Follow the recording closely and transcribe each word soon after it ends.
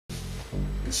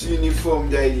It's uniform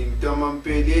dining.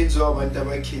 Tomampele nzoba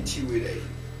ntabakhethiwe dining.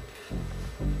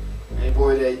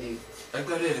 Ayibo dining.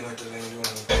 Akalele ngatalanga.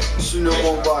 Suno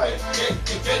mobile.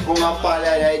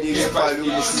 Ungabhala dining ebhala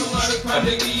ukuthi.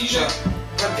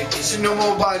 Suno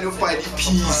mobile ufake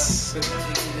peace.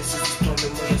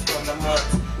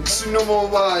 Suno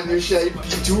mobile ushaya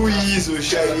beat uyizo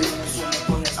shaya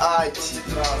athi.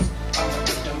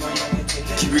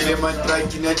 Kibile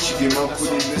matraki na chige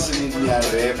makulu bese ni ya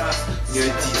rap, ni ya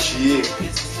DJ,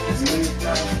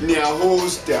 ni ya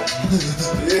hoster.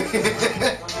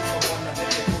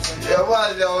 Ya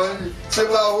wala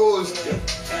seba hoster.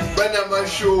 Bana ma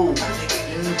show.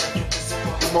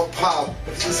 Ma pop.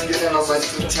 Sisigena na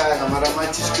matitanga mara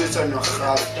matistesa no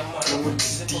khap. No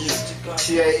dis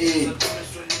TIA.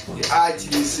 Athi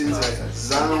lisenza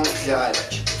zana ukudlala.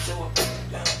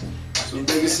 So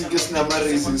basically nama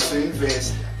reasons to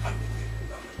invest.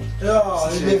 Yeah,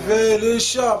 very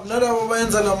sharp. Nalabo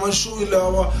bayenza lamashow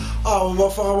lawa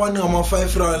bafaka abantu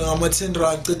ngama-5 rand ngama-10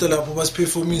 rand cede lapho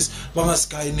basiperformance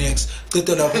banga-Skynex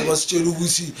cede lapho basitshela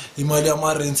ukuthi imali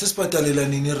yama-rent sesibhadalela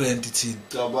nini i-rent thina.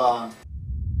 Cabanga.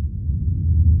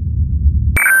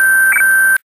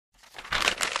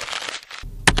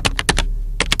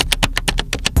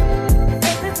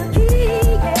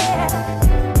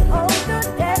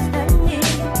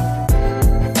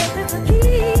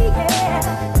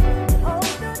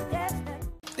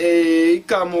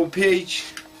 Kamo page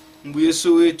Mbuye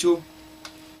Soweto.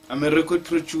 I'm a record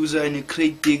producer and a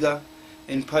crate digger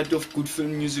and part of Good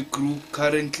Film Music Group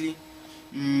currently.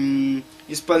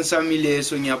 Sponsor me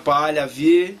leso nyapala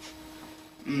vie.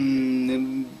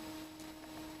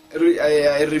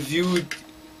 I reviewed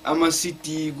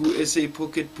Amacity Gu SA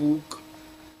Pocketbook.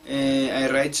 I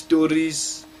write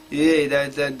stories. Yeah,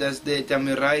 that's that. I'm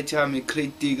a writer, I'm a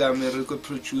crate digger, I'm a record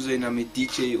producer and I'm a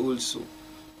DJ also.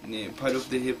 Part of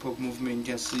the hip hop movement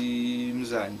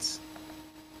Mzansi.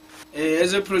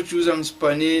 As a producer, I'm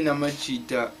spanning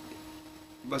Namachita,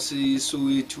 Basi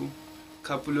Soweto,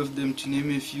 couple of them to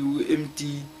name a few,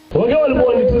 MT. Okay, all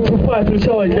morning to fight to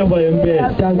show never in bed.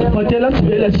 Hotel as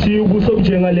well as she was so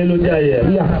general.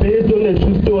 Based on a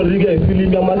true story, Philip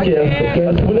Yamaki,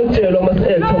 as Bullet Taylor must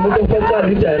act from the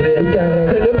Fatali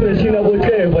celebration of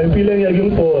whatever I'm feeling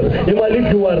again for. You might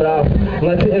live to a rap,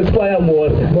 not to inspire more.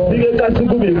 Bigger castle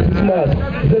to be Christmas.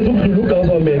 Then to look out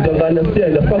for me, don't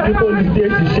understand. The fucking police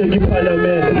state is shaking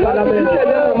parliament. Parliament,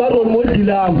 Maron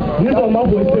Motilam, Nico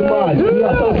Mabo is the man. You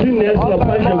are so seen as a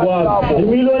Panjawab. The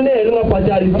millionaire,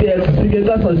 Pajari. Yes,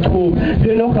 together as school.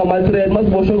 They know how much red must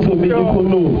motion to make you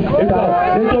know. If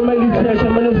I don't manage to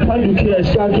manage find you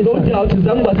cash, you don't doubt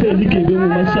Zamba said he gave you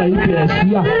my shy cash.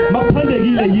 Yeah, my panda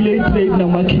gila trade na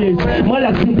my case. My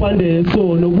like panda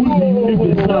so no good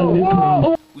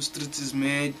universal. Street is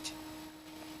made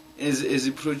as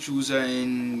a producer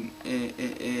and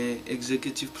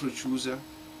executive producer.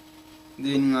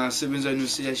 Then Sebenza no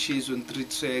say she's on 3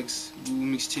 tracks, do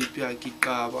mixtape yakhe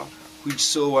Kaba. Which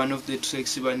saw one of the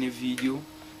tracks in a video,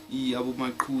 Abu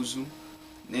Makuzu,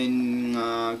 and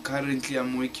currently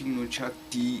I'm working on Chuck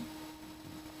D.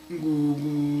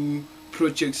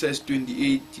 Project size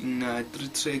 28 in 3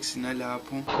 tracks in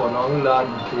Alapo.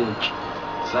 Online page.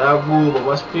 Sabu,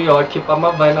 was I keep on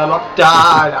my vinyl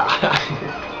lockdown.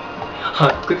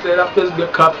 Could set up this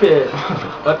good copy.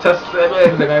 But just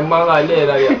 7 and I'm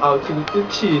later out to the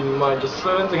kitchen, man, just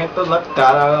 7 to get the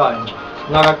lockdown.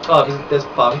 Nakaka is this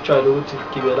palm child to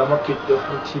give it a market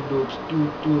of loops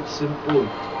too simple.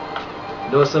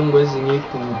 There some ways in it.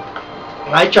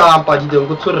 I jump at the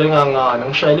good to ring on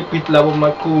and shiny pit love of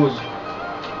my cruise.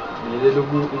 Little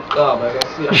good car, I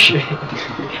see a shame.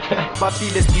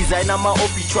 Bafiles designer ma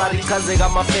obituary kanzeka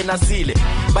mafenasile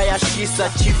bayashisa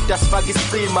chief dasfaka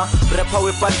isicima rapper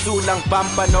wepathula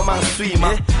ngibamba noma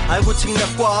ngiswima ayikuthi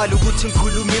nginakwala ukuthi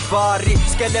ngikhuluma ivari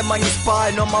skele manje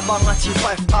spy noma bangathi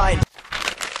 5i.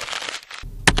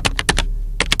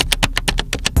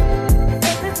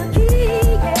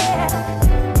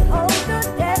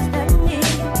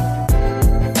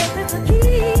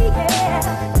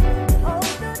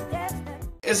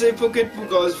 As a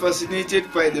Pocketbook, I was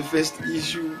fascinated by the first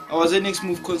issue. I was at Next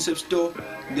Move Concept Store.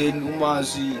 Then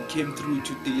Umazi came through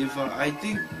to deliver. I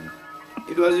think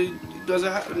it was a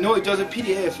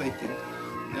PDF. I think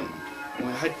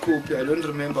I had copy. I don't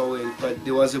remember well, but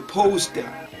there was a poster,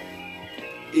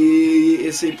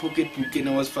 as a Pocketbook, and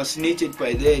I was fascinated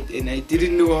by that. And I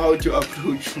didn't know how to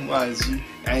approach Umazi.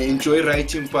 I enjoy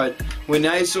writing, but when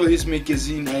I saw his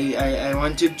magazine, I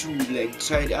wanted to like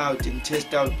try it out and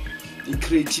test out the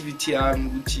creativity.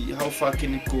 How far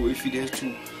can it go if it has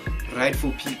to write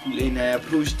for people? And I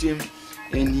approached him,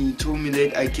 and he told me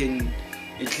that I can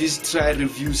at least try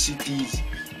review CDs.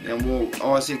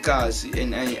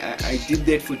 And I did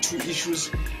that for 2 issues.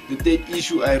 The 3rd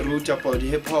issue I wrote about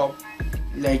hip hop.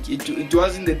 Like it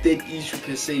wasn't the 3rd issue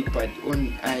per se, but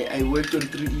I worked on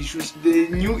 3 issues. The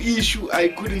new issue I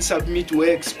couldn't submit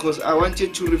works because I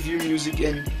wanted to review music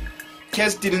and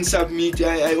Cass didn't submit.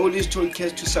 I always told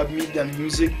Cass to submit their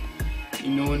music,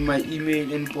 in my email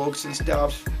inbox and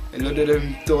stuff. A lot of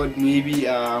them thought maybe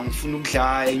and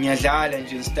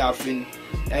stuff, and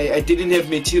I didn't have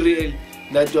material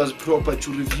that was proper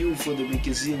to review for the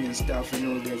magazine and stuff and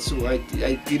all that. So I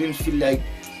didn't feel like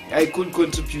I could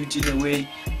contribute in a way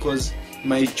because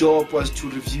my job was to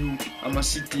review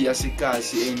Amasiti as a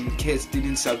cast, and Cass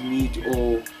didn't submit,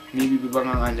 or maybe people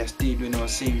don't understand when I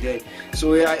was saying that.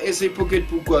 So SA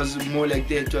Pocketbook was more like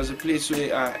that. It was a place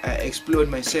where I explored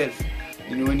myself,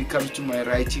 when it comes to my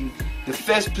writing. The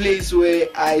first place where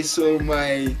I saw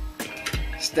my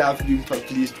stuff being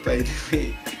published, by the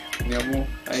way.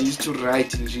 I used to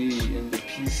write in the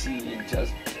PC and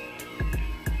just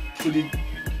put it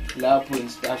up and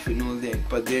stuff and all that.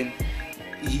 But then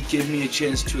he gave me a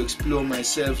chance to explore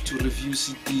myself, to review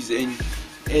CDs,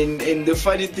 and the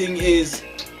funny thing is,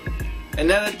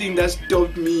 another thing that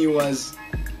stopped me was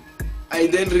I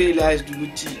then realized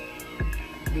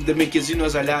the magazine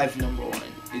was alive, number 1.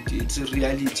 It's a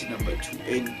reality, number 2,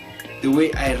 and the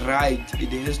way I write,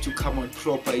 it has to come out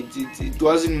proper. It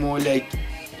wasn't more like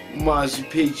Mazu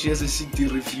page as a CD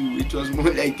review. It was more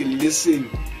like a listen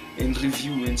and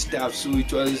review and stuff. So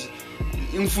it was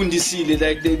infundisile,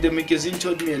 like the magazine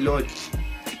taught me a lot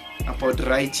about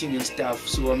writing and stuff.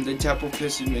 So I'm the type of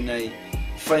person, when I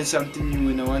find something new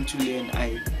and I want to learn,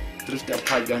 I drift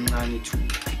apart to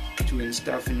and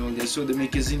stuff and all that. So the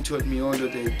magazine taught me all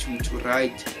of that, to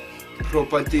write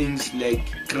proper things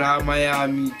like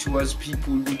grammar towards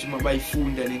people,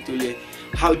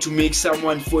 how to make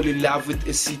someone fall in love with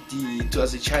a CD. It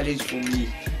was a challenge for me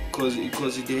because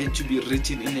it had to be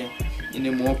written in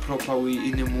a more proper way,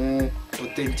 in a more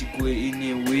authentic way, in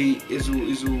a way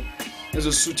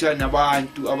ezosuta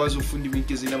nabantu abazofunda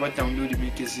imagazine, abadownload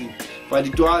magazine. But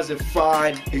it was a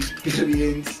fun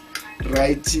experience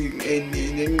writing, and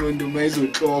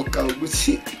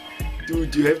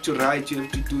dude, you have to write, you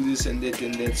have to do this and that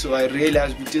and that. So I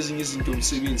realized you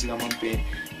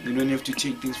don't have to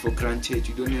take things for granted.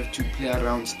 You don't have to play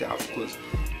around stuff, because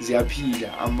they are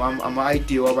I'm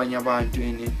idea and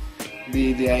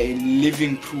they are a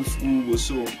living proof.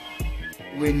 So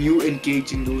when you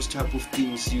engage in those type of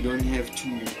things, you don't have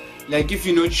to, like, if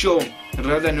you're not sure,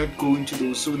 rather not go into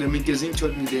those. So the magazine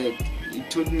taught me that. It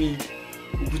taught me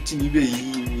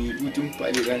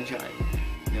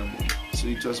so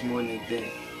it was more like that.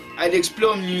 I'd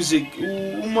explore music.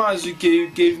 Umazu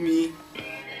gave me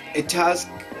a task.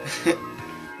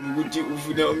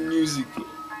 Music,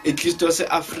 at least was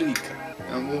Africa.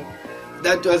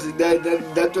 That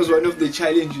was one of the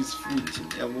challenges.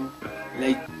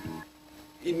 Like,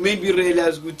 it made me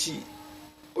realize,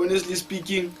 honestly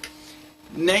speaking,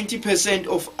 90%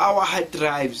 of our hard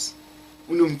drives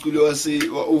were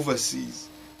overseas.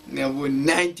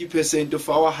 90% of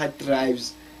our hard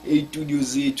drives,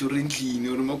 overseas.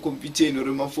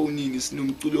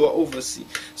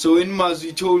 So when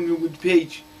Mazu told me, good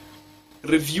page,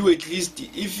 review at least,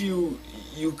 if you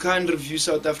can't review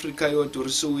South Africa or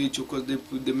Soweto, because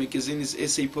the magazine is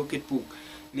SA Pocketbook.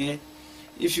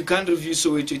 If you can't review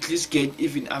Soweto, at least get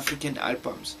even African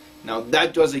albums. Now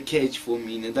that was a catch for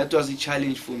me. That was a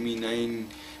challenge for me. And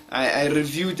I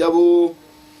reviewed about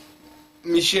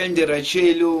Michel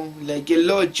Nderachelo, like a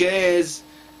lot of jazz.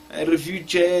 I reviewed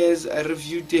jazz, I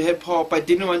reviewed the hip hop. I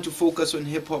didn't want to focus on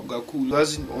hip hop. It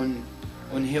wasn't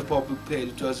on hip hop.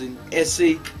 It was an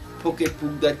essay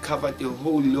pocketbook that covered the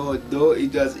whole lot, though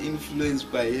it was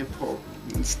influenced by hip hop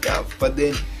and stuff. But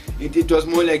then it was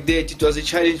more like that. It was a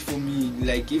challenge for me,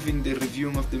 like even the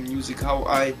reviewing of the music, how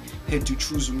I had to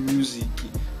choose music.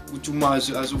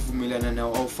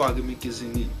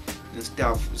 And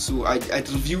stuff. So I'd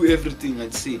review everything.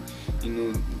 I'd say,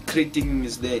 creating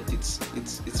is that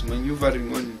it's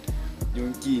maneuvering on your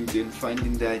kind and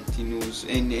finding that,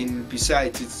 and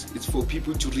besides it's for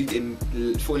people to read and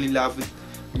fall in love with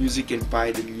music and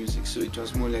buy the music. So it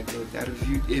was more like that. I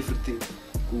reviewed everything.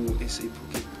 Go SA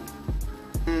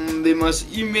Pocketbook. They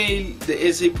must email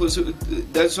the SA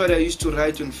Pocketbook. That's what I used to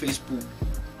write on Facebook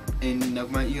and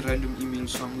my random email.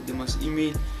 So they must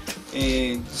email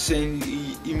and send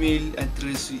email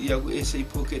address SA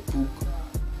Pocketbook,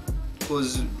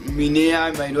 because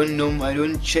I don't know, I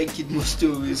don't check it most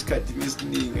of this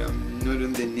listening. I'm not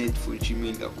on the net for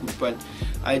Gmail, but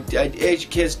I'd urge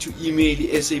Cass to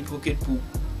email SA Pocketbook,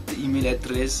 the email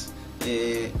address,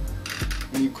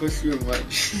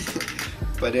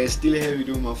 but I still have it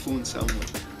on my phone somewhere.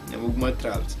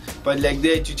 But like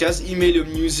that, you just email your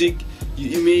music,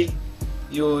 you email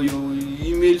your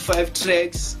email 5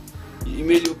 tracks, you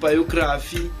email your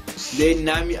biography. Then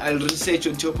Nami, I'll research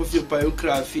on top of your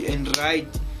biography and write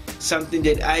something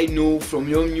that I know from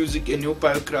your music and your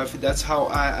biography. That's how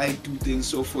I do things.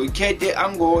 So for Kete,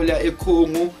 Angola,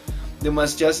 Congo, they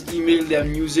must just email their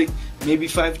music, maybe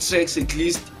 5 tracks at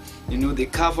least. You know, the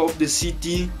cover of the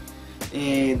CD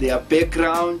and their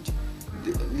background.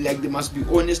 Like they must be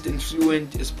honest and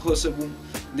fluent as possible.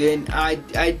 Then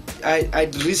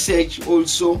I'd research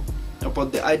also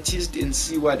about the artist and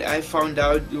see what I found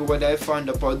out, what I found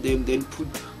about them. Then put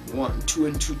 1, 2,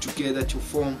 and 2 together to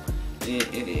form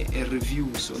a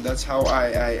review. So that's how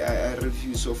I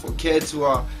review. So for cats who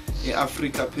are in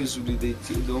Africa, they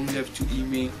only have to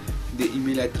email the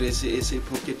email address SA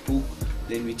Pocketbook.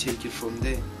 Then we take it from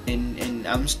there. And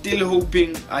I'm still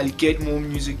hoping I'll get more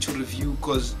music to review,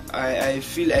 because I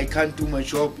feel I can't do my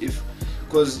job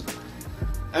because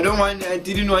I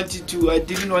didn't want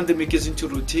the magazine to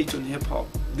rotate on hip hop.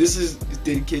 This is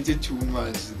dedicated to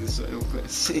Mars, this is what I'm gonna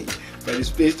say. But it's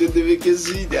based on the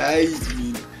magazine, I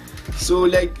mean. So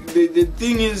like the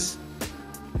thing is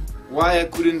why I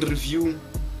couldn't review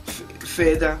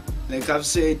further. Like I've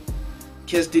said,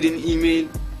 Kes didn't email.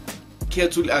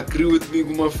 Cats will agree with me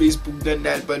on my Facebook than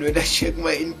that, but when I check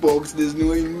my inbox, there's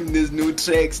no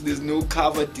tracks, there's no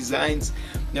cover designs.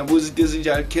 Now,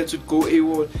 Cats would go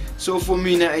AWOL. So for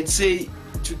me now, I'd say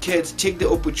to Cats, take the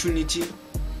opportunity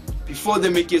before the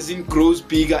magazine grows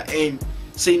bigger and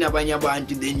say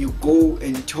Nabanyabanti, then you go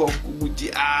and talk with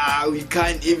we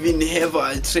can't even have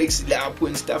our tracks up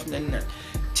and stuff.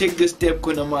 Take the step,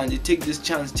 Konamandi, take this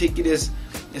chance, take it as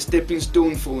a stepping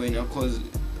stone for you, because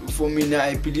for me now,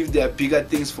 I believe there are bigger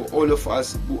things for all of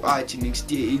us who are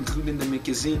next year, including the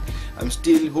magazine. I'm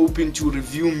still hoping to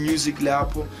review music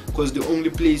lapo, because the only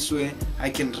place where I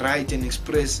can write and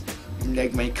express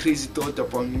like my crazy thought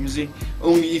about music,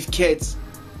 only if Cats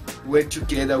work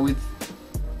together with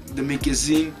the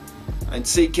magazine. I'd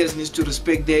say Cats needs to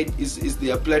respect that. Is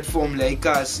their platform like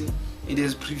us. It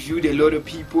has previewed a lot of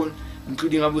people,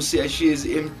 including Abu Seashi's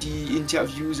empty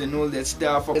interviews and all that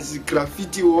stuff, as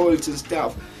graffiti walls and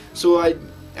stuff. So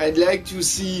I'd like to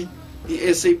see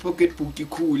the SA Pocketbook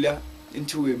cooler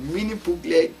into a mini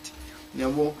booklet.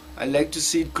 I'd like to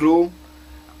see it grow.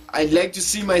 I'd like to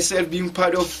see myself being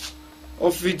part of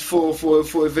it for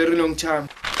a very long time.